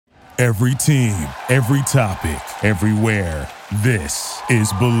Every team, every topic, everywhere. This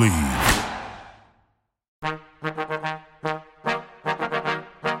is Believe.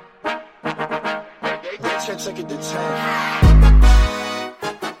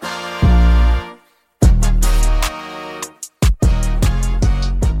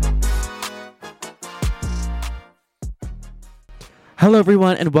 Hello,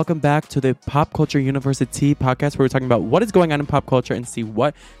 everyone, and welcome back to the Pop Culture University podcast, where we're talking about what is going on in pop culture and see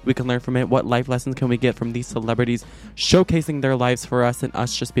what we can learn from it. What life lessons can we get from these celebrities showcasing their lives for us, and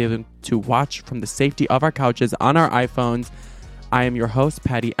us just be able to watch from the safety of our couches on our iPhones. I am your host,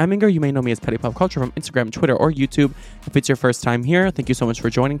 Patty Eminger. You may know me as Patty Pop Culture from Instagram, Twitter, or YouTube. If it's your first time here, thank you so much for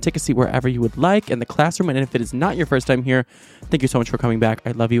joining. Take a seat wherever you would like in the classroom. And if it is not your first time here, thank you so much for coming back.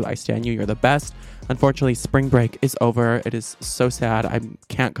 I love you. I stand you. You're the best. Unfortunately, spring break is over. It is so sad. I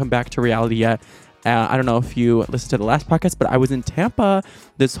can't come back to reality yet. I don't know if you listened to the last podcast, but I was in Tampa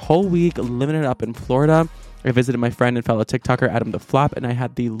this whole week, living it up in Florida. I visited my friend and fellow TikToker, Adam the Flop, and I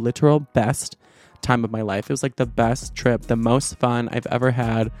had the literal best time of my life. It was like the best trip, the most fun I've ever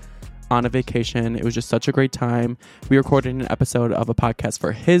had on a vacation. It was just such a great time. We recorded an episode of a podcast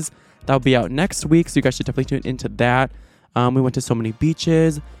for his that'll be out next week, so you guys should definitely tune into that. We went to so many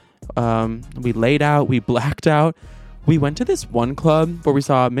beaches. We laid out, we blacked out. We went to this one club where we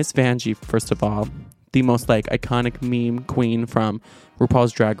saw Miss Vanjie, first of all, the most like iconic meme queen from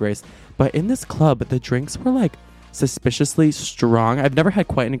RuPaul's Drag Race. But in this club, the drinks were like suspiciously strong. I've never had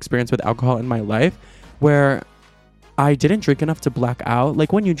quite an experience with alcohol in my life where I didn't drink enough to black out.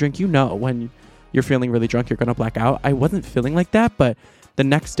 Like when you drink, you know when you're feeling really drunk, you're gonna black out. I wasn't feeling like that, but the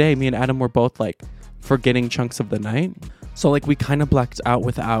next day, me and Adam were both like forgetting chunks of the night. So like we kind of blacked out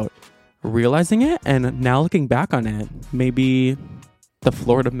without realizing it. And now looking back on it, maybe the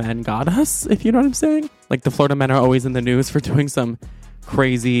Florida men got us, if you know what I'm saying. Like the Florida men are always in the news for doing some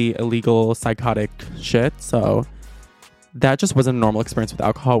crazy, illegal, psychotic shit. So that just wasn't a normal experience with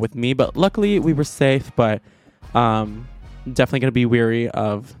alcohol with me, but luckily we were safe. But definitely going to be weary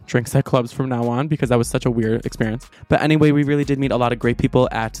of drinks at clubs from now on because that was such a weird experience. But anyway, we really did meet a lot of great people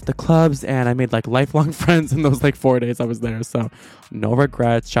at the clubs, and I made like lifelong friends in those like 4 days I was there. So no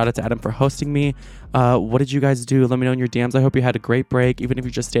regrets. Shout out to Adam for hosting me. What did you guys do? Let me know in your DMs. I hope you had a great break. Even if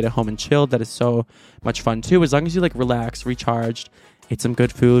you just stayed at home and chilled, that is so much fun too. As long as you like relaxed, recharged, ate some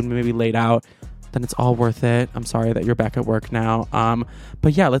good food, maybe laid out, then it's all worth it. I'm sorry that you're back at work now.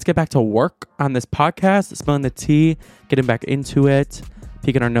 But yeah, let's get back to work on this podcast, spilling the tea, getting back into it,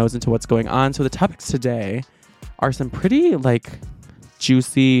 peeking our nose into what's going on. So the topics today are some pretty like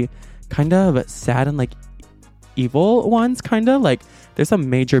juicy, kind of sad and like evil ones, kind of like there's some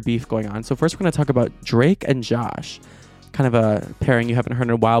major beef going on. So first we're going to talk about Drake and Josh, kind of a pairing you haven't heard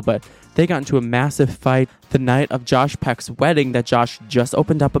in a while, but they got into a massive fight the night of Josh Peck's wedding that Josh just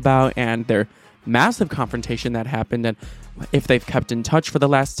opened up about, and their massive confrontation that happened, and if they've kept in touch for the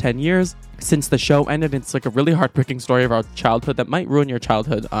last 10 years since the show ended. It's like a really heartbreaking story of our childhood that might ruin your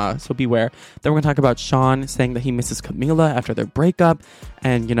childhood, so beware. Then we're going to talk about Shawn saying that he misses Camila after their breakup,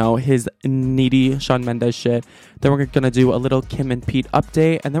 and you know, his needy Shawn Mendes shit. Then we're going to do a little Kim and Pete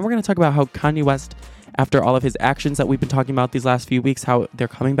update, and then we're going to talk about how Kanye West, after all of his actions that we've been talking about these last few weeks, how they're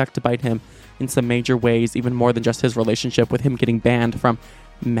coming back to bite him in some major ways, even more than just his relationship, with him getting banned from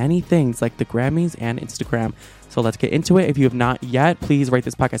many things like the Grammys and Instagram. So let's get into it. If you have not yet, please rate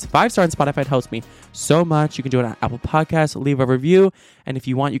this podcast 5-star on Spotify. It helps me so much. You can do it on Apple Podcasts, leave a review, and if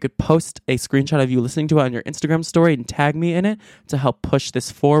you want, you could post a screenshot of you listening to it on your Instagram story and tag me in it to help push this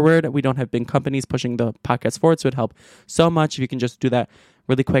forward. We don't have big companies pushing the podcast forward, so it'd help so much if you can just do that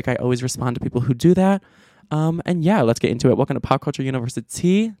really quick. I always respond to people who do that. And yeah, let's get into it. Welcome to Pop Culture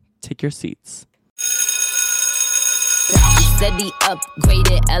University. Take your seats. Said he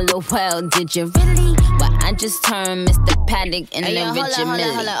upgraded, LOL, did you really? Well, I just turned Mr. Paddock in the Richard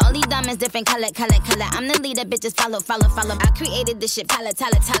Mille. Hold on. All these diamonds different color. I'm the leader, bitches follow. I created this shit, tala.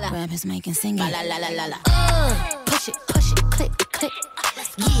 Rappers making singing, la la la la la. Push it, click.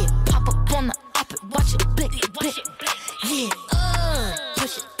 Yeah, pop up on the op it, watch it, blick. Yeah,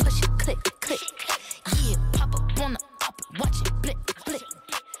 push it, click. Yeah, pop up on the op it, watch it, blick.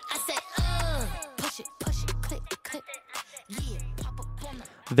 I said, push it, click. Yeah, pop up on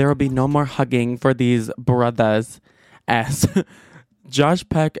the. There will be no more hugging for these brothers, as Josh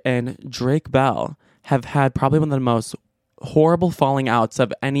Peck and Drake Bell have had probably one of the most horrible falling outs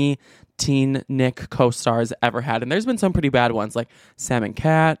of any teen Nick co-stars ever had. And there's been some pretty bad ones like Sam and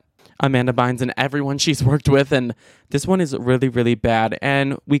Cat, Amanda Bynes, and everyone she's worked with. And this one is really, really bad.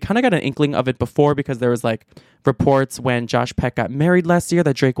 And we kind of got an inkling of it before because there was like reports when Josh Peck got married last year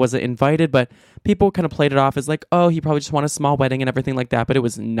that Drake wasn't invited, but people kind of played it off as like, oh, he probably just wanted a small wedding and everything like that. But it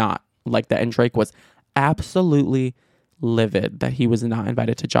was not like that. And Drake was absolutely livid that he was not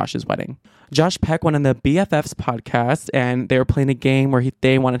invited to Josh's wedding. Josh Peck went on the BFFs podcast, and they were playing a game where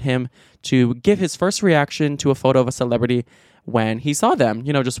they wanted him to give his first reaction to a photo of a celebrity when he saw them.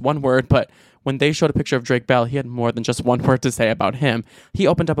 You know, just one word, but when they showed a picture of Drake Bell, he had more than just one word to say about him. He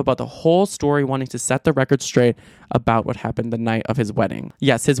opened up about the whole story, wanting to set the record straight about what happened the night of his wedding.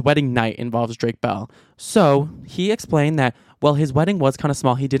 Yes, his wedding night involves Drake Bell. So he explained that, well, his wedding was kind of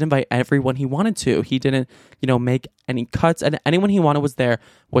small. He did invite everyone he wanted to. He didn't, make any cuts, and anyone he wanted was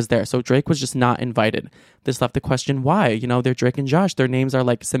there. So Drake was just not invited. This left the question, why? They're Drake and Josh. Their names are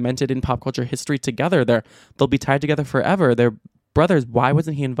like cemented in pop culture history together. They'll be tied together forever. They're brothers. Why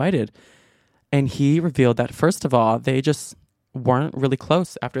wasn't he invited? And he revealed that, first of all, they just weren't really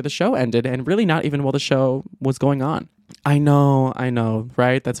close after the show ended, and really not even while the show was going on. I know,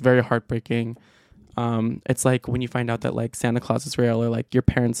 right? That's very heartbreaking. It's like when you find out that like Santa Claus is real, or like your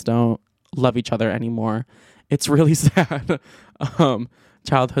parents don't love each other anymore. It's really sad.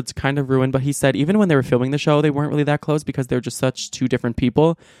 Childhood's kind of ruined. But he said even when they were filming the show, they weren't really that close because they're just such two different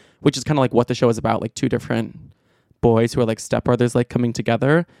people, which is kind of like what the show is about, like two different boys who are like stepbrothers, like coming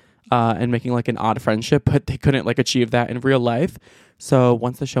together and making like an odd friendship, but they couldn't like achieve that in real life. So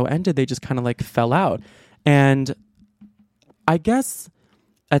once the show ended, they just kind of like fell out. And I guess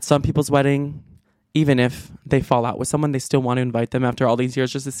at some people's wedding, even if they fall out with someone, they still want to invite them after all these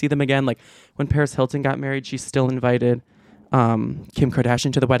years just to see them again. Like when Paris Hilton got married, she still invited Kim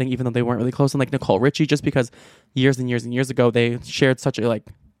Kardashian to the wedding, even though they weren't really close. And like Nicole Richie, just because years and years and years ago, they shared such a like,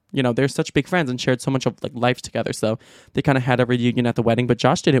 they're such big friends and shared so much of like life together. So they kind of had a reunion at the wedding, but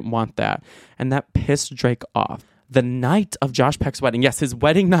Josh didn't want that. And that pissed Drake off. The night of Josh Peck's wedding, yes, his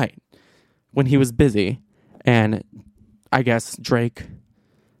wedding night, when he was busy, and I guess Drake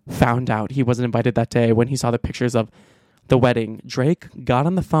found out he wasn't invited that day when he saw the pictures of the wedding. Drake got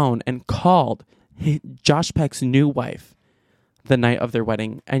on the phone and called Josh Peck's new wife the night of their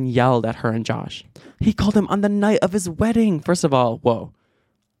wedding and yelled at her and Josh. He called him on the night of his wedding. First of all, whoa,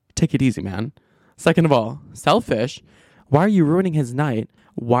 take it easy, man. Second of all, selfish. Why are you ruining his night?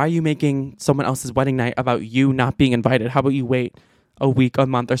 Why are you making someone else's wedding night about you not being invited? How about you wait a week, a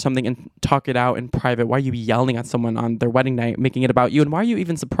month or something and talk it out in private? Why are you yelling at someone on their wedding night, making it about you? And why are you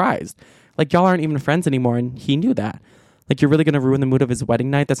even surprised? Like, y'all aren't even friends anymore, and he knew that. Like, you're really going to ruin the mood of his wedding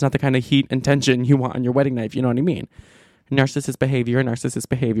night? That's not the kind of heat and tension you want on your wedding night, if you know what I mean. Narcissist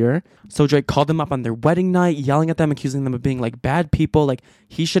behavior. So Drake called them up on their wedding night, yelling at them, accusing them of being like bad people. Like,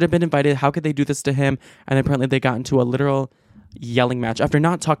 he should have been invited. How could they do this to him? And apparently they got into a literal yelling match after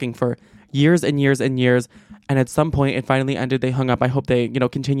not talking for years and years and years. And at some point it finally ended. They hung up. I hope they,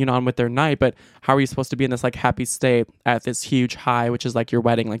 continued on with their night. But how are you supposed to be in this like happy state at this huge high, which is like your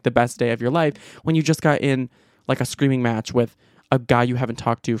wedding, like the best day of your life, when you just got in like a screaming match with a guy you haven't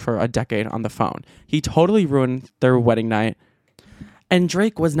talked to for a decade on the phone? He totally ruined their wedding night. And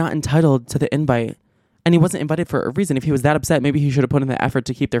Drake was not entitled to the invite. And he wasn't invited for a reason. If he was that upset, maybe he should have put in the effort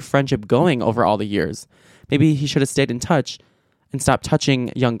to keep their friendship going over all the years. Maybe he should have stayed in touch and stopped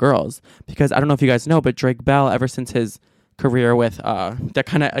touching young girls. Because I don't know if you guys know, but Drake Bell, ever since his career with that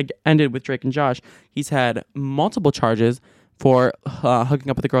kind of ended with Drake and Josh, he's had multiple charges for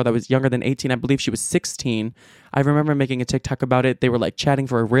hooking up with a girl that was younger than 18. I believe she was 16. I remember making a TikTok about it. They were like chatting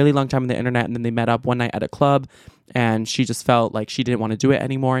for a really long time on the internet, and then they met up one night at a club, and she just felt like she didn't want to do it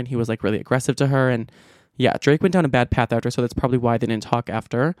anymore, and he was like really aggressive to her. And yeah, Drake went down a bad path after, so that's probably why they didn't talk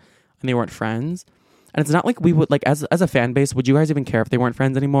after, and they weren't friends. And it's not like we would, like, as a fan base, would you guys even care if they weren't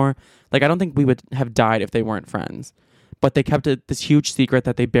friends anymore? Like, I don't think we would have died if they weren't friends. But they kept it this huge secret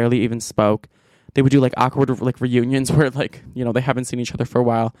that they barely even spoke. They would do like awkward like reunions where like, they haven't seen each other for a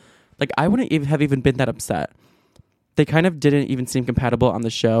while. Like, I wouldn't even have even been that upset. They kind of didn't even seem compatible on the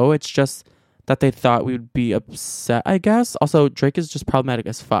show. It's just that they thought we would be upset, I guess. Also, Drake is just problematic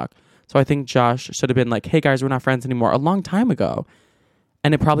as fuck. So I think Josh should have been like, hey guys, we're not friends anymore, a long time ago.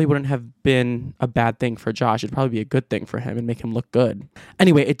 And it probably wouldn't have been a bad thing for Josh. It'd probably be a good thing for him and make him look good.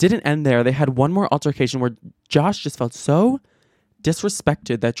 Anyway, it didn't end there. They had one more altercation where Josh just felt so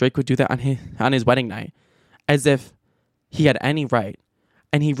disrespected that Drake would do that on his wedding night, as if he had any right.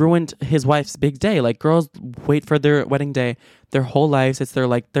 And he ruined his wife's big day. Like, girls wait for their wedding day their whole lives. It's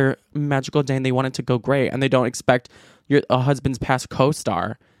their magical day, and they want it to go great. And they don't expect a husband's past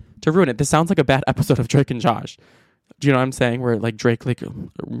co-star to ruin it. This sounds like a bad episode of Drake and Josh. Do you know what I'm saying? Where like Drake like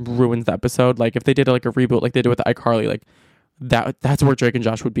ruins the episode. Like if they did like a reboot like they did with iCarly, like that's where Drake and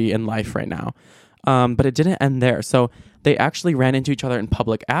Josh would be in life right now. But it didn't end there. So they actually ran into each other in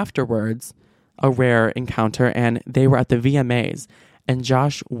public afterwards, a rare encounter, and they were at the VMAs. and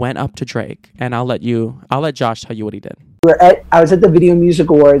Josh went up to Drake, and I'll let Josh tell you what he did. I was at the Video Music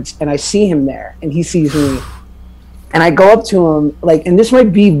Awards, and I see him there, and he sees me, and I go up to him, like, and this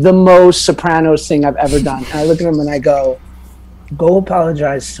might be the most Sopranos thing I've ever done. And I look at him and I go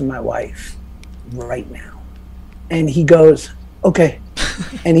apologize to my wife right now. And he goes, okay.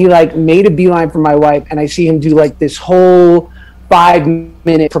 And he like made a beeline for my wife, and I see him do like this whole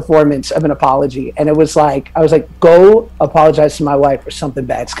 5-minute performance of an apology. And it was like, I was like, go apologize to my wife or something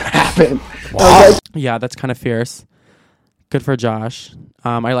bad's gonna happen. Wow. Yeah, that's kind of fierce. Good for Josh.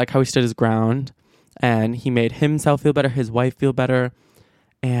 I like how he stood his ground, and he made himself feel better, his wife feel better.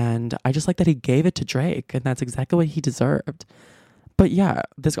 And I just like that he gave it to Drake, and that's exactly what he deserved. But yeah,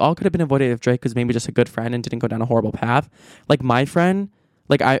 this all could have been avoided if Drake was maybe just a good friend and didn't go down a horrible path. Like my friend,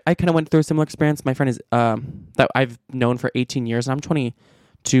 like I kind of went through a similar experience. My friend is that I've known for 18 years, and I'm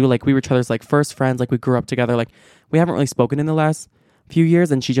 22. Like we were each other's like first friends. Like we grew up together. Like we haven't really spoken in the last few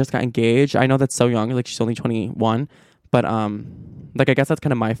years, and she just got engaged. I know that's so young. Like she's only 21, but like I guess that's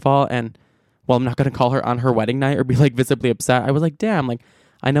kind of my fault. And well, I'm not gonna call her on her wedding night or be like visibly upset. I was like, damn, like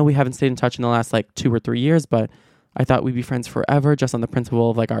I know we haven't stayed in touch in the last like 2 or 3 years, but I thought we'd be friends forever just on the principle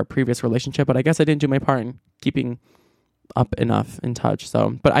of like our previous relationship. But I guess I didn't do my part in keeping up enough in touch.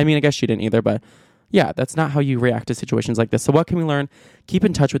 So, but I mean, I guess she didn't either. But yeah, that's not how you react to situations like this. So what can we learn? Keep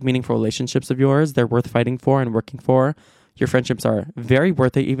in touch with meaningful relationships of yours. They're worth fighting for and working for. Your friendships are very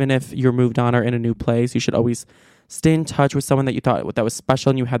worth it. Even if you're moved on or in a new place, you should always stay in touch with someone that you thought that was special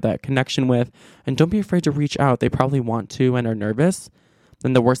and you had that connection with. And don't be afraid to reach out. They probably want to and are nervous.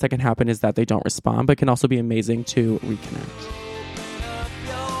 Then the worst that can happen is that they don't respond, but it can also be amazing to reconnect.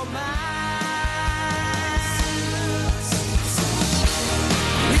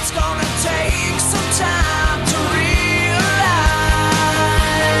 It's gonna take some time to realize,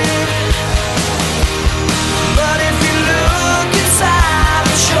 but if you look inside,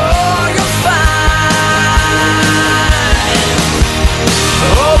 I'm sure you'll find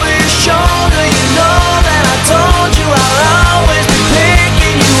over your shoulder, you know that I told you I'll always be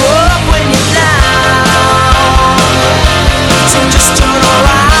picking you up when you're down. So just turn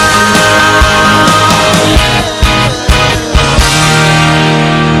around.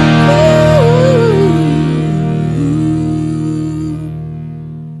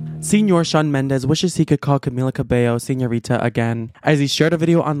 Senor Shawn Mendes wishes he could call Camila Cabello Señorita again, as he shared a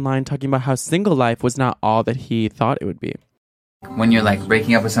video online talking about how single life was not all that he thought it would be. When you're like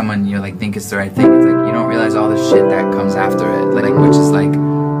breaking up with someone, you like think it's the right thing. It's like you don't realize all the shit that comes after it. Like which is like,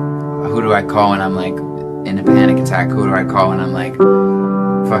 who do I call when I'm like in a panic attack? Who do I call when I'm like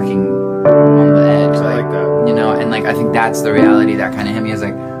fucking on the edge? Like that, you know. And like I think that's the reality that kind of hit me. Is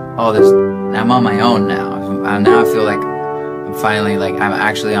like, oh, I'm on my own now. Now I feel like I'm finally like I'm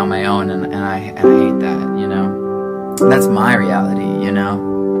actually on my own, and I hate that. You know, that's my reality. You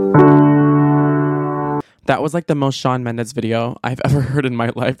know. That was like the most Shawn Mendes video I've ever heard in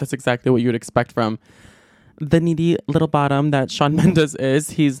my life. That's exactly what you would expect from the needy little bottom that Shawn Mendes is.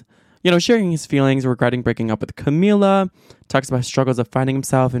 He's, you know, sharing his feelings regarding breaking up with Camila, talks about his struggles of finding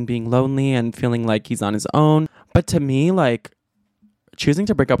himself and being lonely and feeling like he's on his own. But to me, like, choosing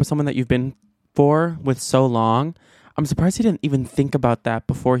to break up with someone that you've been with so long, I'm surprised he didn't even think about that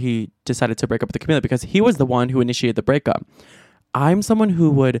before he decided to break up with Camila, because he was the one who initiated the breakup. I'm someone who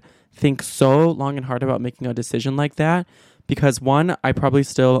would think so long and hard about making a decision like that because, one, I probably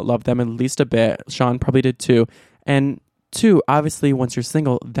still love them at least a bit. Shawn probably did too. And two, obviously, once you're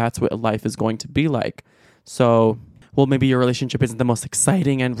single, that's what life is going to be like. So, well, maybe your relationship isn't the most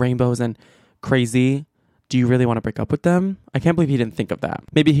exciting and rainbows and crazy. Do you really want to break up with them? I can't believe he didn't think of that.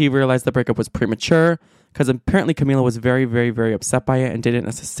 Maybe he realized the breakup was premature because apparently Camila was very, very, very upset by it and didn't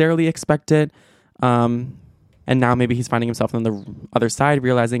necessarily expect it. And now maybe he's finding himself on the other side,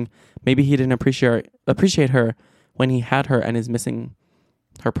 realizing maybe he didn't appreciate her when he had her and is missing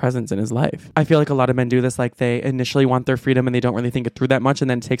her presence in his life. I feel like a lot of men do this. Like they initially want their freedom and they don't really think it through that much. And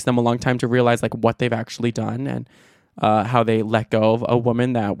then it takes them a long time to realize like what they've actually done and how they let go of a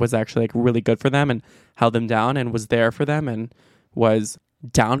woman that was actually like really good for them and held them down and was there for them and was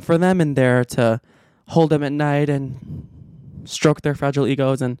down for them and there to hold them at night and stroke their fragile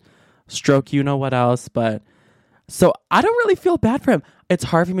egos and stroke you know what else. But so I don't really feel bad for him. It's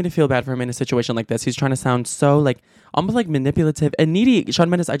hard for me to feel bad for him in a situation like this. He's trying to sound so like almost like manipulative and needy. Shawn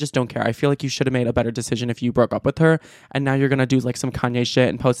Mendes, I just don't care. I feel like you should have made a better decision if you broke up with her. And now you're going to do like some Kanye shit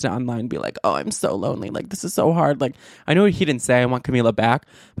and post it online and be like, oh, I'm so lonely. Like, this is so hard. Like, I know he didn't say I want Camila back.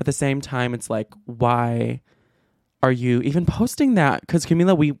 But at the same time, it's like, why are you even posting that? Because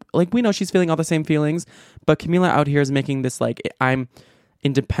Camila, we know she's feeling all the same feelings. But Camila out here is making this like, I'm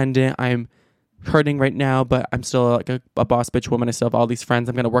independent. I'm hurting right now, but I'm still like a boss bitch woman. I still have all these friends.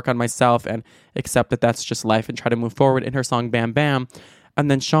 I'm going to work on myself and accept that that's just life and try to move forward in her song Bam Bam. And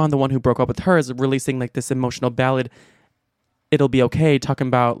then Sean, the one who broke up with her, is releasing like this emotional ballad, It'll Be Okay, talking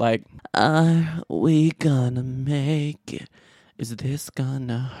about like, are we gonna make it? Is this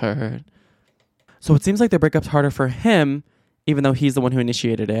gonna hurt? So it seems like the breakup's harder for him, even though he's the one who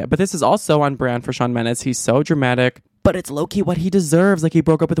initiated it. But this is also on brand for Shawn Mendes. He's so dramatic, but it's low-key what he deserves. Like, he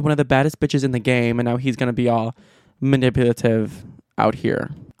broke up with one of the baddest bitches in the game, and now he's going to be all manipulative out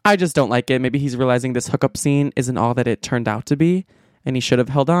here. I just don't like it. Maybe he's realizing this hookup scene isn't all that it turned out to be, and he should have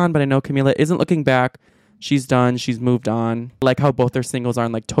held on. But I know Camila isn't looking back. She's done. She's moved on. I like how both their singles are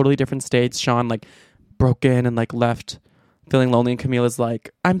in, like, totally different states. Shawn, like, broken and, like, left feeling lonely, and Camila's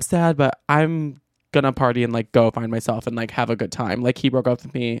like, I'm sad, but I'm gonna party and like go find myself and like have a good time. Like, he broke up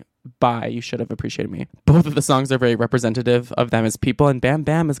with me, bye, you should have appreciated me. Both of the songs are very representative of them as people, and Bam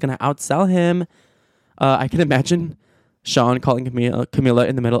Bam is gonna outsell him. I can imagine Shawn calling Camila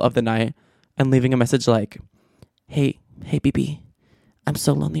in the middle of the night and leaving a message like, hey BB, I'm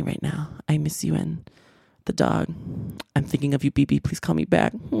so lonely right now, I miss you and the dog, I'm thinking of you, BB, please call me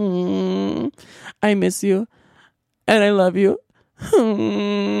back. I miss you and I love you.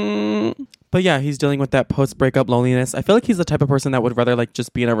 But yeah, he's dealing with that post-breakup loneliness. I feel like he's the type of person that would rather like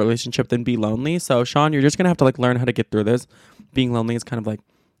just be in a relationship than be lonely. So Shawn, you're just going to have to like learn how to get through this. Being lonely is kind of like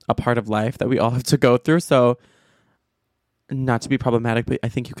a part of life that we all have to go through. So not to be problematic, but I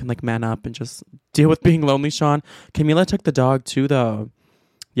think you can like man up and just deal with being lonely, Shawn. Camila took the dog too, though.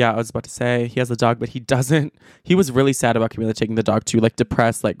 Yeah, I was about to say he has the dog, but he doesn't. He was really sad about Camila taking the dog too, like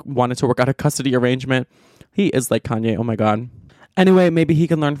depressed, like wanted to work out a custody arrangement. He is like Kanye. Oh my God. Anyway, maybe he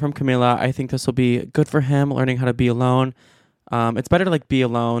can learn from Camila. I think this will be good for him, learning how to be alone. It's better to like be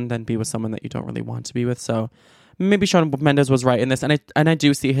alone than be with someone that you don't really want to be with. So maybe Shawn Mendes was right in this. And I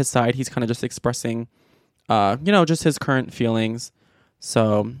do see his side. He's kind of just expressing, just his current feelings.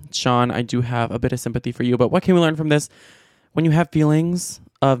 So Shawn, I do have a bit of sympathy for you. But what can we learn from this? When you have feelings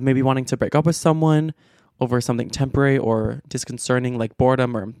of maybe wanting to break up with someone over something temporary or disconcerting like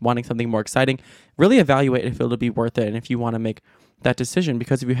boredom or wanting something more exciting, really evaluate if it'll be worth it and if you want to make that decision.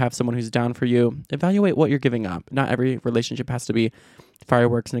 Because if you have someone who's down for you, evaluate what you're giving up. Not every relationship has to be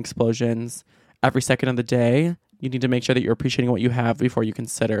fireworks and explosions every second of the day. You need to make sure that you're appreciating what you have before you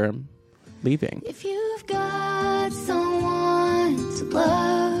consider leaving. If you've got someone to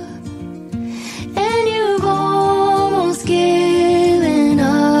love and you've almost given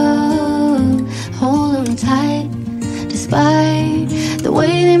up, hold on tight despite the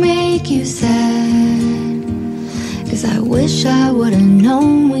way they make you sad. 'Cause I wish I would've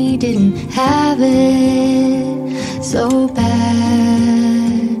known we didn't have it so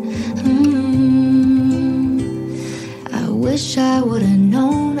bad. I wish I would've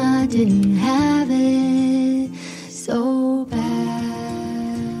known I didn't have it so bad.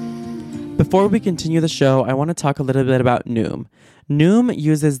 Before we continue the show, I want to talk a little bit about Noom. Noom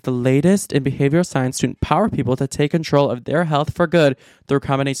uses the latest in behavioral science to empower people to take control of their health for good through a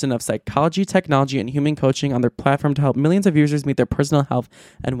combination of psychology, technology, and human coaching on their platform to help millions of users meet their personal health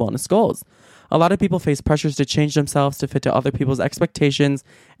and wellness goals. A lot of people face pressures to change themselves to fit to other people's expectations,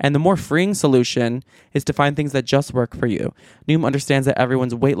 and the more freeing solution is to find things that just work for you. Noom understands that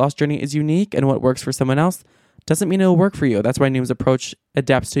everyone's weight loss journey is unique, and what works for someone else doesn't mean it will work for you. That's why Noom's approach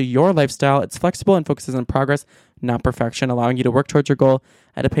adapts to your lifestyle. It's flexible and focuses on progress, not perfection, allowing you to work towards your goal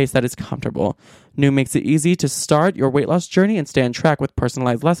at a pace that is comfortable. Noom makes it easy to start your weight loss journey and stay on track with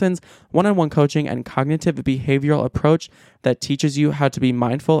personalized lessons, one-on-one coaching, and cognitive behavioral approach that teaches you how to be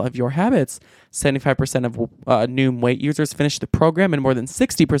mindful of your habits. 75% of Noom weight users finished the program, and more than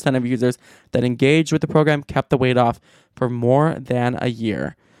 60% of users that engaged with the program kept the weight off for more than a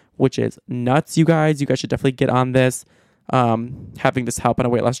year, which is nuts, you guys. You guys should definitely get on this. Having this help on a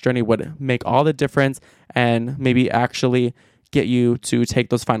weight loss journey would make all the difference and maybe actually get you to take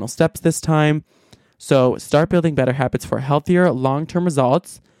those final steps this time. So start building better habits for healthier long-term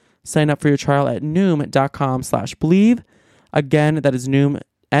results. Sign up for your trial at Noom.com/believe. Again, that is Noom,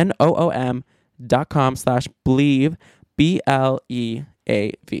 NOOM.com/believe, BLEAV.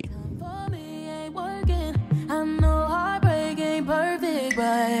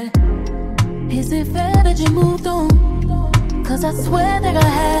 Is it fair that you moved on? 'Cause I swear that I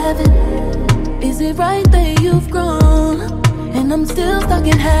haven't. Is it right that you've grown and I'm still stuck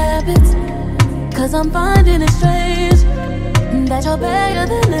in habits? 'Cause I'm finding it strange that you're better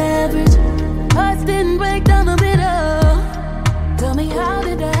than average. Hearts didn't break down the middle. Tell me, how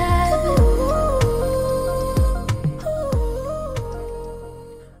did that happen?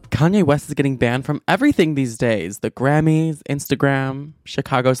 Kanye West is getting banned from everything these days. The Grammys, Instagram,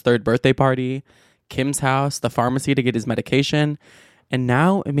 Chicago's third birthday party, Kim's house, the pharmacy to get his medication, and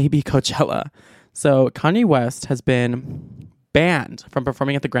now it may be Coachella. So Kanye West has been banned from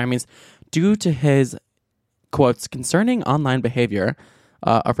performing at the Grammys due to his, quotes, concerning online behavior,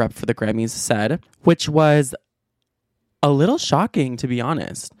 a rep for the Grammys said, which was a little shocking, to be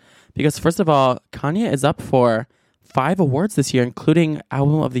honest. Because first of all, Kanye is up for 5 awards this year, including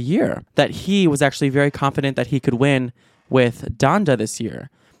Album of the Year, that he was actually very confident that he could win with Donda this year.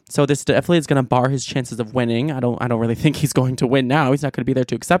 So this definitely is going to bar his chances of winning. I don't really think he's going to win now. He's not going to be there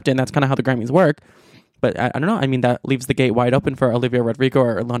to accept it, and that's kind of how the Grammys work. But I don't know. I mean, that leaves the gate wide open for Olivia Rodrigo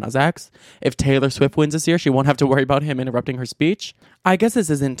or Lil Nas X. If Taylor Swift wins this year, she won't have to worry about him interrupting her speech. I guess this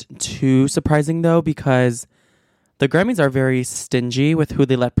isn't too surprising, though, because the Grammys are very stingy with who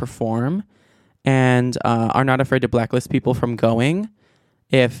they let perform and are not afraid to blacklist people from going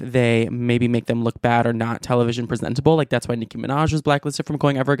if they maybe make them look bad or not television presentable. Like, that's why Nicki Minaj was blacklisted from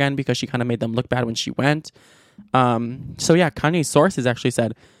going ever again, because she kind of made them look bad when she went. So yeah, Kanye's sources actually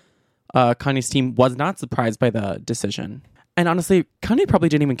said Kanye's team was not surprised by the decision. And honestly, Kanye probably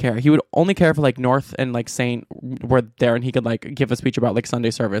didn't even care. He would only care if like North and like Saint were there and he could like give a speech about like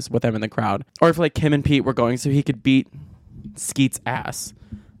Sunday service with them in the crowd. Or if like Kim and Pete were going so he could beat Skeet's ass.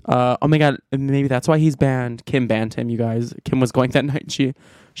 Oh my god, maybe that's why he's banned. Kim banned him, you guys. Kim was going that night. She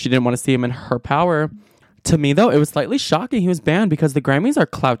didn't want to see him in her power. To me, though, it was slightly shocking he was banned because the Grammys are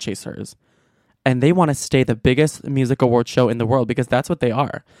clout chasers. And they want to stay the biggest music award show in the world because that's what they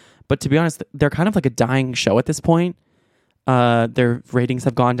are. But to be honest, they're kind of like a dying show at this point. Their ratings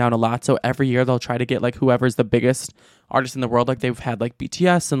have gone down a lot. So every year they'll try to get like whoever's the biggest artist in the world. Like they've had like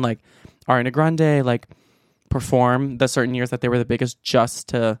BTS and like Ariana Grande like perform the certain years that they were the biggest just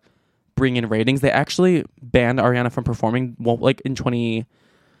to bring in ratings. They actually banned Ariana from performing like in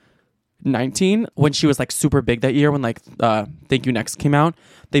 2019 when she was like super big that year when like Thank You Next came out.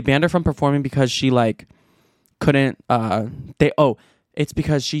 They banned her from performing because she like couldn't it's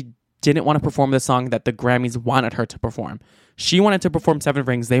because she didn't want to perform the song that the Grammys wanted her to perform. She wanted to perform Seven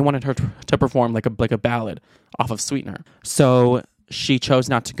Rings. They wanted her to perform like a ballad off of Sweetener. So she chose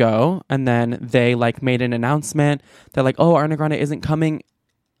not to go, and then they like made an announcement that like, oh, Ariana Grande isn't coming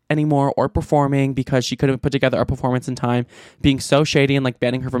anymore or performing because she couldn't put together a performance in time, being so shady and like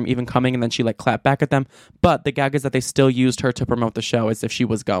banning her from even coming. And then she like clapped back at them. But the gag is that they still used her to promote the show as if she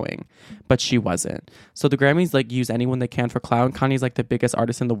was going, but she wasn't. So the Grammys like use anyone they can for clout. Kanye's like the biggest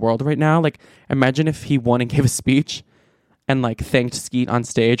artist in the world right now. Like imagine if he won and gave a speech and like thanked Skeet on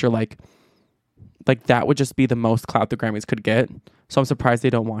stage, or like that would just be the most clout the Grammys could get. So I'm surprised they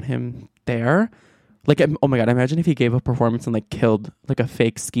don't want him there. Like, oh my god, imagine if he gave a performance and like killed like a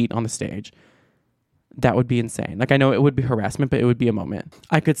fake Skeet on the stage. That would be insane. Like, I know it would be harassment, but it would be a moment.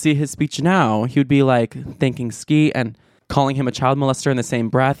 I could see his speech now. He would be like thanking Skeet and calling him a child molester in the same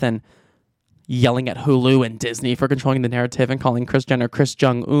breath, and yelling at Hulu and Disney for controlling the narrative, and calling Kris Jenner Kris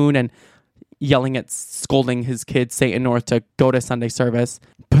Jong-un, and scolding his kid Satan North to go to Sunday service.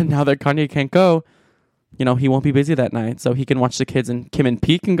 But now that Kanye can't go, you know, he won't be busy that night, so he can watch the kids, and Kim and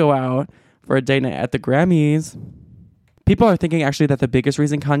Pete can go out for a date night at the Grammys. People are thinking actually that the biggest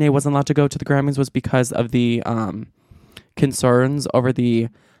reason Kanye wasn't allowed to go to the Grammys was because of the concerns over the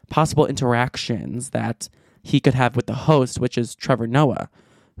possible interactions that he could have with the host, which is Trevor Noah,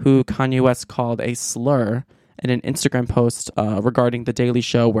 who Kanye West called a slur in an Instagram post regarding The Daily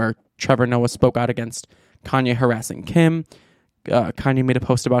Show, where Trevor Noah spoke out against Kanye harassing Kim. Kanye made a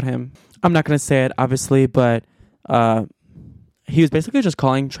post about him. I'm not going to say it, obviously, but he was basically just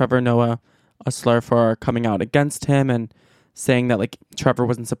calling Trevor Noah a slur for coming out against him and saying that like Trevor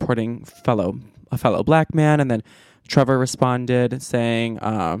wasn't supporting a fellow black man. And then Trevor responded saying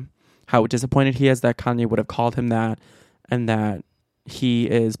how disappointed he is that Kanye would have called him that, and that he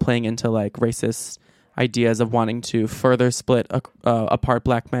is playing into like racist ideas of wanting to further split apart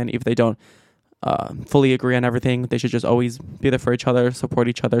black men if they don't fully agree on everything. They should just always be there for each other, support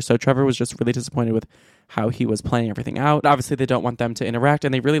each other. So Trevor was just really disappointed with how he was playing everything out. Obviously, they don't want them to interact,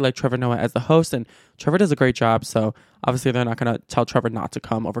 and they really like Trevor Noah as the host, and Trevor does a great job. So obviously, they're not going to tell Trevor not to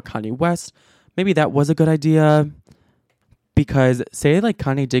come over Kanye West. Maybe that was a good idea, because say like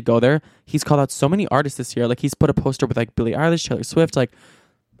Kanye did go there, he's called out so many artists this year. Like he's put a poster with like Billie Eilish, Taylor Swift, like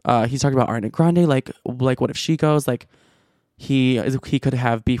he's talking about Ariana Grande, like what if she goes? Like he could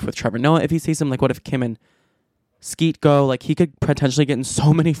have beef with Trevor Noah if he sees him. Like what if Kim and Skeet go? Like he could potentially get in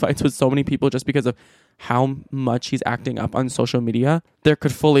so many fights with so many people just because of how much he's acting up on social media. There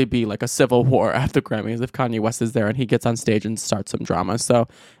could fully be like a civil war at the Grammys if Kanye West is there and he gets on stage and starts some drama. So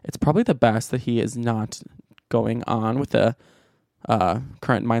it's probably the best that he is not going on with the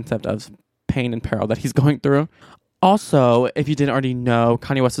current mindset of pain and peril that he's going through. Also, if you didn't already know,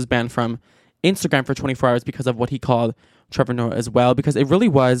 Kanye West was banned from Instagram for 24 hours because of what he called Trevor Noah as well, because it really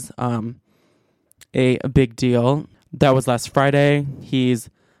was a big deal. That was last Friday. He's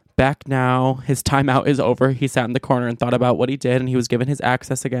back now. His timeout is over. He sat in the corner and thought about what he did, and he was given his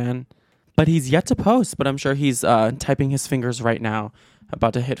access again. But he's yet to post, but I'm sure he's typing his fingers right now,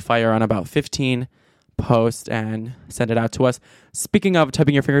 about to hit fire on about 15 posts and send it out to us. Speaking of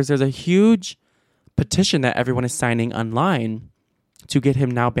typing your fingers, there's a huge petition that everyone is signing online to get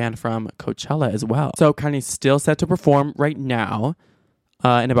him now banned from Coachella as well. So Kanye's still set to perform right now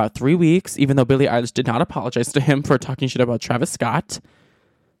in about 3 weeks, even though Billie Eilish did not apologize to him for talking shit about Travis Scott.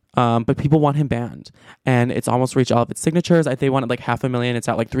 But people want him banned, and it's almost reached all of its signatures. They wanted like 500,000. It's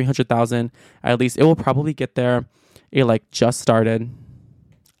at like 300,000 at least. It will probably get there. It like just started.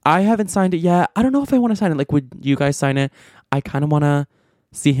 I haven't signed it yet. I don't know if I want to sign it. Like, would you guys sign it? I kind of want to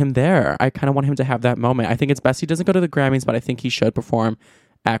see him there. I kind of want him to have that moment. I think it's best he doesn't go to the Grammys, but I think he should perform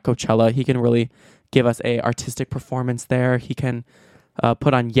at Coachella. He can really give us a artistic performance there. He can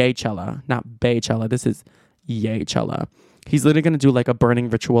put on Yaychella, not Baychella. This is Yaychella. He's literally going to do like a burning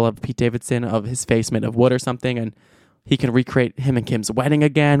ritual of Pete Davidson, of his face made of wood or something, and he can recreate him and Kim's wedding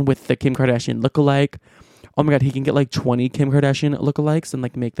again with the Kim Kardashian lookalike. Oh my God, he can get like 20 Kim Kardashian lookalikes and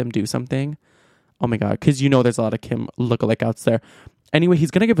like make them do something. Oh my God, because there's a lot of Kim lookalike outs there. Anyway,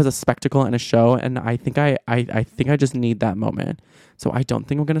 he's gonna give us a spectacle and a show, and I think I just need that moment. So I don't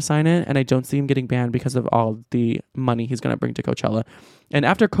think we're gonna sign it, and I don't see him getting banned because of all the money he's gonna bring to Coachella. And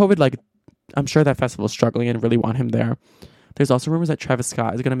after COVID, like, I'm sure that festival is struggling and really want him there. There's also rumors that Travis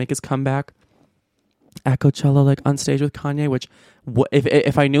Scott is gonna make his comeback at Coachella, like on stage with Kanye, which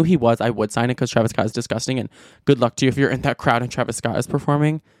if I knew he was, I would sign it, because Travis Scott is disgusting, and good luck to you if you're in that crowd and Travis Scott is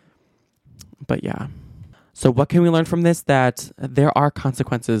performing. But yeah. So what can we learn from this? That there are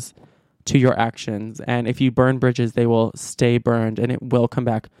consequences to your actions, and if you burn bridges, they will stay burned, and it will come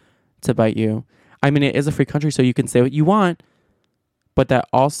back to bite you. I mean, it is a free country, so you can say what you want, but that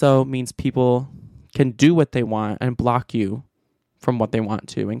also means people can do what they want and block you from what they want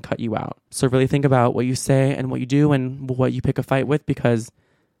to and cut you out. So really think about what you say and what you do and what you pick a fight with, because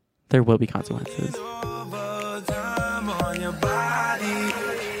there will be consequences.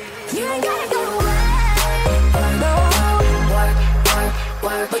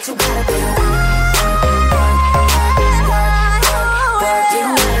 But you gotta be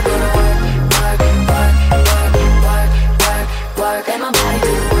work, and my body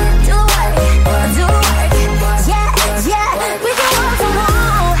do work, yeah, we can work from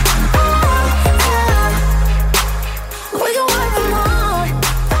home, we can work from home,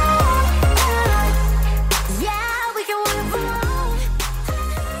 yeah, we can work from home.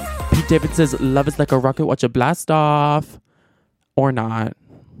 Pete Davidson says, love is like a rocket, watch it blast off. Or not.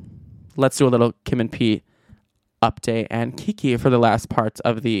 Let's do a little Kim and Pete update and Kiki for the last parts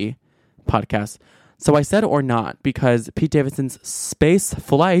of the podcast. So I said or not because Pete Davidson's space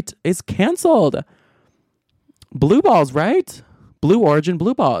flight is canceled. Blue balls, right? Blue Origin,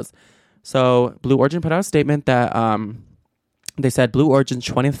 blue balls. So Blue Origin put out a statement that they said Blue Origin's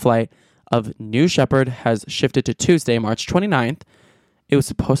 20th flight of New Shepard has shifted to Tuesday, March 29th. It was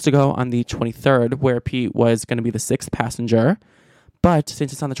supposed to go on the 23rd, where Pete was going to be the 6th passenger. But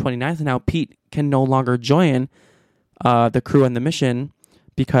since it's on the 29th now, Pete can no longer join the crew on the mission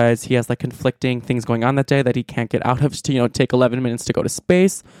because he has like conflicting things going on that day that he can't get out of to, take 11 minutes to go to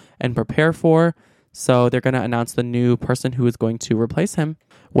space and prepare for. So they're going to announce the new person who is going to replace him.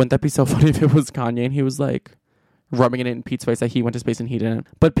 Wouldn't that be so funny if it was Kanye and he was like rubbing it in Pete's face that he went to space and he didn't?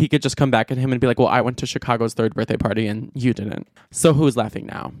 But Pete could just come back at him and be like, well, I went to Chicago's 3rd birthday party and you didn't. So who's laughing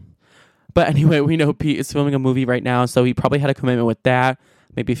now? But anyway, we know Pete is filming a movie right now, so he probably had a commitment with that,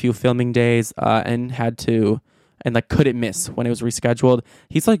 maybe a few filming days, and couldn't miss when it was rescheduled.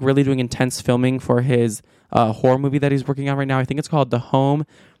 He's like really doing intense filming for his horror movie that he's working on right now. I think it's called The Home.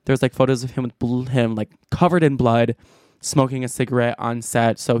 There's like photos of him with him like covered in blood, smoking a cigarette on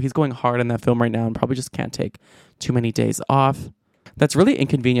set. So he's going hard on that film right now and probably just can't take too many days off. That's really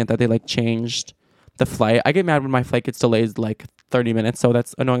inconvenient that they like changed the flight. I get mad when my flight gets delayed like 30 minutes, so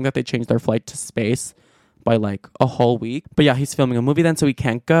that's annoying that they changed their flight to space by like a whole week. But yeah, he's filming a movie then, so he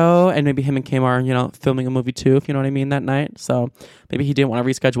can't go, and maybe him and Kim are, filming a movie too, if you know what I mean, that night. So maybe he didn't want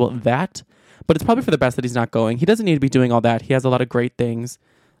to reschedule that, but it's probably for the best that he's not going. He doesn't need to be doing all that. He has a lot of great things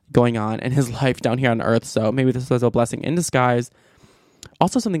going on in his life down here on Earth, so maybe this was a blessing in disguise.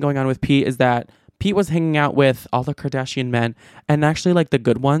 Also, something going on with Pete is that Pete was hanging out with all the Kardashian men, and actually like the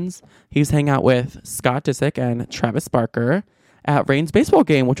good ones. He was hanging out with Scott Disick and Travis Barker at Reigns' baseball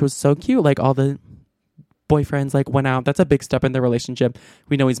game, which was so cute. Like all the boyfriends like went out. That's a big step in their relationship.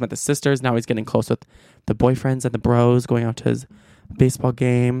 We know he's met the sisters. Now he's getting close with the boyfriends and the bros, going out to his baseball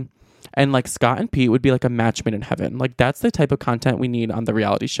game. And like Scott and Pete would be like a match made in heaven. Like that's the type of content we need on the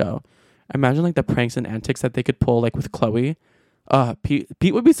reality show. Imagine like the pranks and antics that they could pull like with Chloe.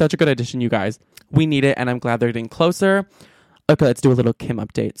 Pete would be such a good addition, you guys. We need it, and I'm glad they're getting closer. Okay, let's do a little Kim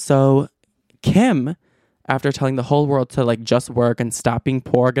update. So Kim, after telling the whole world to like just work and stop being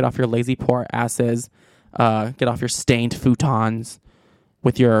poor, get off your lazy poor asses, get off your stained futons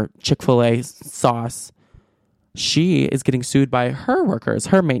with your Chick-fil-A sauce, she is getting sued by her workers,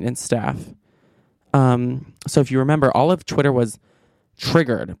 her maintenance staff. So if you remember, all of Twitter was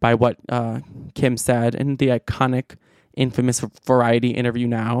triggered by what Kim said in the iconic, infamous Variety interview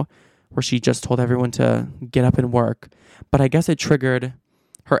Now, where she just told everyone to get up and work. But I guess it triggered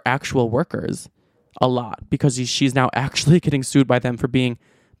her actual workers a lot because she's now actually getting sued by them for being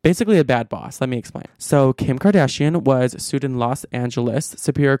basically a bad boss. Let me explain. So Kim Kardashian was sued in Los Angeles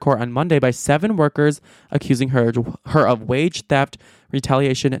Superior Court on Monday by 7 workers accusing her of wage theft,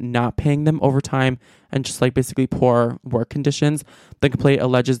 retaliation, not paying them overtime, and just like basically poor work conditions. The complaint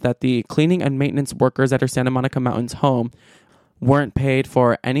alleges that the cleaning and maintenance workers at her Santa Monica Mountains home weren't paid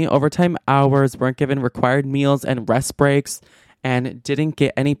for any overtime hours, weren't given required meals and rest breaks, and didn't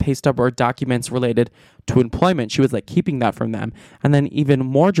get any pay stub or documents related to employment. She was like keeping that from them. And then even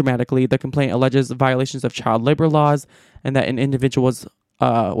more dramatically, the complaint alleges violations of child labor laws and that an individual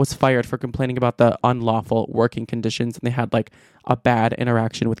was fired for complaining about the unlawful working conditions, and they had like a bad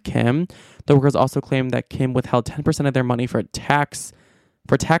interaction with Kim. The workers also claim that Kim withheld 10% of their money for taxes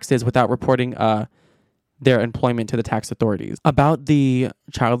without reporting their employment to the tax authorities. About the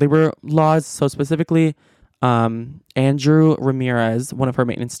child labor laws, so specifically, Andrew Ramirez, one of her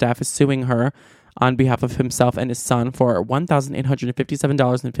maintenance staff, is suing her on behalf of himself and his son for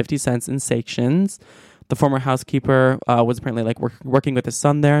 $1,857.50 in sanctions. The former housekeeper was apparently like working with his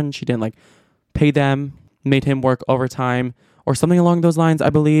son there, and she didn't like pay them, made him work overtime or something along those lines,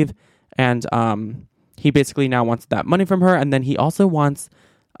 I believe. And he basically now wants that money from her. And then he also wants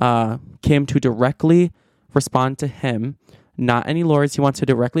Kim to directly respond to him, not any lawyers. He wants to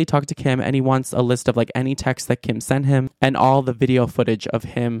directly talk to Kim, and he wants a list of like any texts that Kim sent him and all the video footage of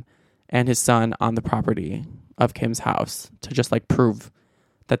him and his son on the property of Kim's house to just like prove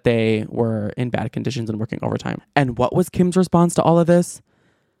that they were in bad conditions and working overtime. And what was Kim's response to all of this?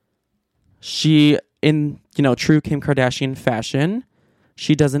 She, in true Kim Kardashian fashion,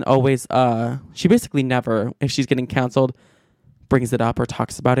 she doesn't always she basically never, if she's getting canceled, brings it up or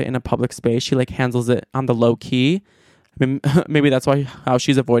talks about it in a public space. She like handles it on the low key. Maybe that's how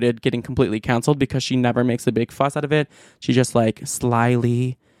she's avoided getting completely canceled, because she never makes a big fuss out of it. She just like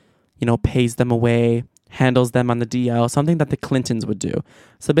slyly, pays them away, handles them on the DL, something that the Clintons would do.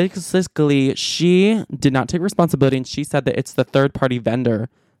 So basically, she did not take responsibility, and she said that it's the third-party vendor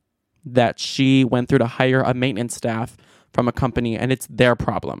that she went through to hire a maintenance staff from a company, and it's their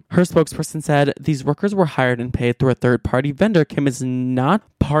problem. Her spokesperson said these workers were hired and paid through a third-party vendor. Kim is not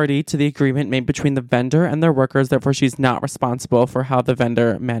party to the agreement made between the vendor and their workers, therefore she's not responsible for how the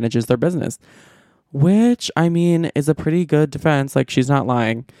vendor manages their business. Which, I mean, is a pretty good defense. Like, she's not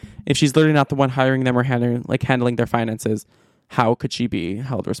lying. If she's literally not the one hiring them or handling their finances, how could she be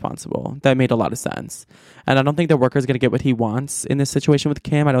held responsible? That made a lot of sense. And I don't think the worker is going to get what he wants in this situation with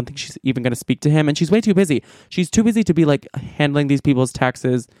Kim. I don't think she's even going to speak to him. And she's way too busy. She's too busy to be like handling these people's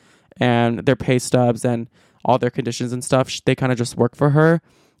taxes and their pay stubs and all their conditions and stuff. They kind of just work for her.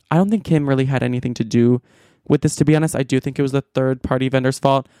 I don't think Kim really had anything to do with this, to be honest. I do think it was the third party vendor's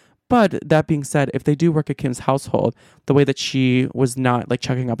fault. But that being said, if they do work at Kim's household, the way that she was not like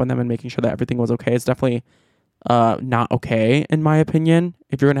checking up on them and making sure that everything was okay is definitely not okay, in my opinion.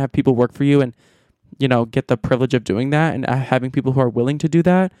 If you're going to have people work for you and, get the privilege of doing that and having people who are willing to do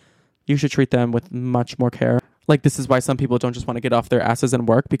that, you should treat them with much more care. Like, this is why some people don't just want to get off their asses and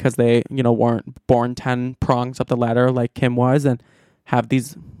work, because they, weren't born 10 prongs up the ladder like Kim was, and have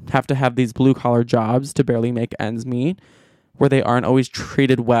to have these blue collar jobs to barely make ends meet, where they aren't always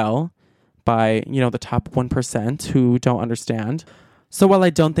treated well by, the top 1% who don't understand. So while I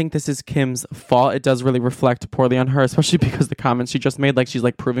don't think this is Kim's fault, it does really reflect poorly on her, especially because the comments she just made, like she's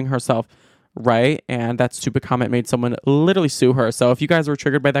like proving herself right. And that stupid comment made someone literally sue her. So if you guys were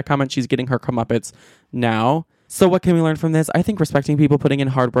triggered by that comment, she's getting her comeuppance now. So what can we learn from this? I think respecting people putting in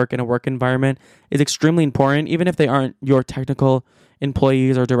hard work in a work environment is extremely important, even if they aren't your technical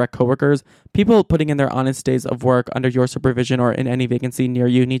employees or direct coworkers. People putting in their honest days of work under your supervision or in any vacancy near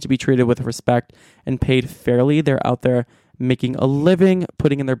you need to be treated with respect and paid fairly. They're out there making a living,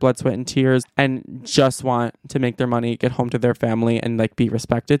 putting in their blood, sweat, and tears, and just want to make their money, get home to their family, and like be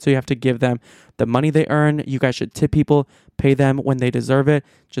respected. So you have to give them the money they earn. You guys should tip people, pay them when they deserve it.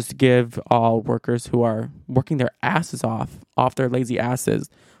 Just give all workers who are working their asses off their lazy asses,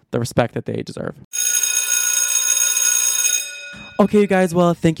 the respect that they deserve. Okay, you guys,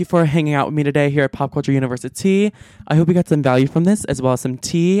 well, thank you for hanging out with me today here at Pop Culture University. I hope you got some value from this, as well as some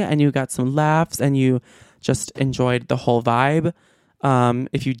tea, and you got some laughs, and you just enjoyed the whole vibe.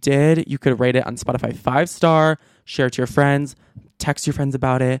 If you did, you could rate it on Spotify 5-star, share it to your friends, text your friends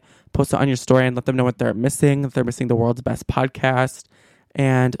about it, post it on your story, and let them know what they're missing, if they're missing the world's best podcast.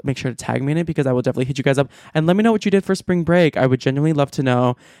 And make sure to tag me in it, because I will definitely hit you guys up. And let me know what you did for spring break. I would genuinely love to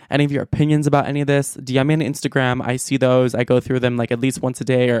know any of your opinions about any of this. DM me on Instagram. I see those. I go through them like at least once a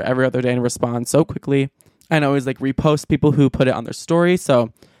day or every other day and respond so quickly. And I always like repost people who put it on their story.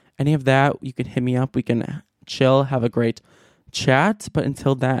 So any of that, you can hit me up. We can chill, have a great chat. But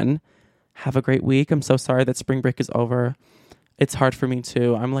until then, have a great week. I'm so sorry that spring break is over. It's hard for me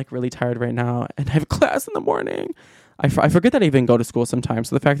too. I'm like really tired right now, and I have class in the morning. I forget that I even go to school sometimes.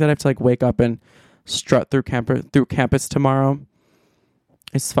 So the fact that I have to like wake up and strut through campus tomorrow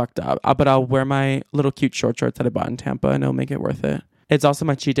is fucked up. But I'll wear my little cute short shorts that I bought in Tampa, and it'll make it worth it. It's also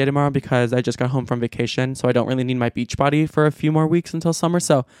my cheat day tomorrow because I just got home from vacation, so I don't really need my beach body for a few more weeks until summer.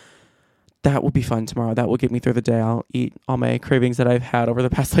 So that will be fun tomorrow. That will get me through the day. I'll eat all my cravings that I've had over the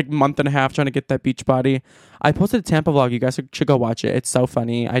past like month and a half trying to get that beach body. I posted a Tampa vlog. You guys should go watch it. It's so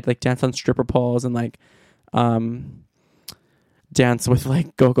funny. I'd like dance on stripper poles and like dance with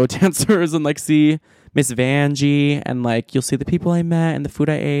like go-go dancers and like see Miss Vanjie, and like you'll see the people I met and the food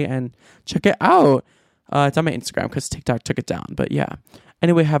I ate, and check it out. It's on my Instagram because TikTok took it down. But yeah.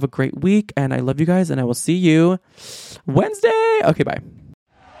 Anyway, have a great week, and I love you guys, and I will see you Wednesday. Okay, bye.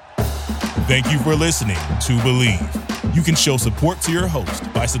 Thank you for listening to Believe. You can show support to your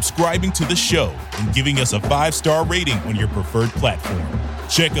host by subscribing to the show and giving us a 5-star rating on your preferred platform.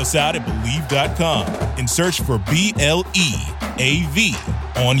 Check us out at Believe.com and search for BLEAV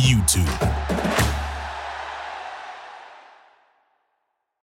on YouTube.